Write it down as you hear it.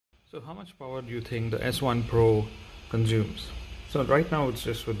So how much power do you think the S1 Pro consumes? So right now it's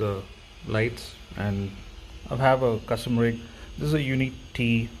just with the lights, and I have a custom rig. This is a Unit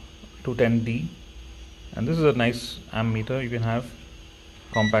T210D, and this is a nice amp meter you can have,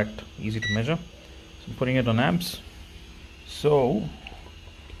 compact, easy to measure. So I'm putting it on amps. So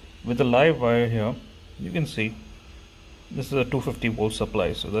with the live wire here, you can see this is a 250 volt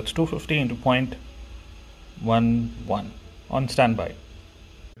supply, so that's 250 into 0.11 on standby.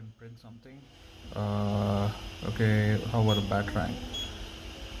 Print something. Okay, how about a batarang?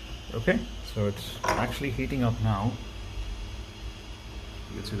 Okay, so it's actually heating up now.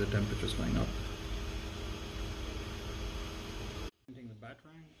 You can see the temperatures going up. Printing the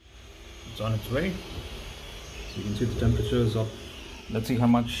batarang, it's on its way. So you can see the temperature is up. Let's see how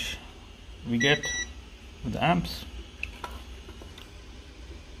much we get with the amps.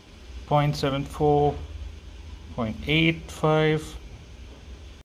 0.74, 0.85.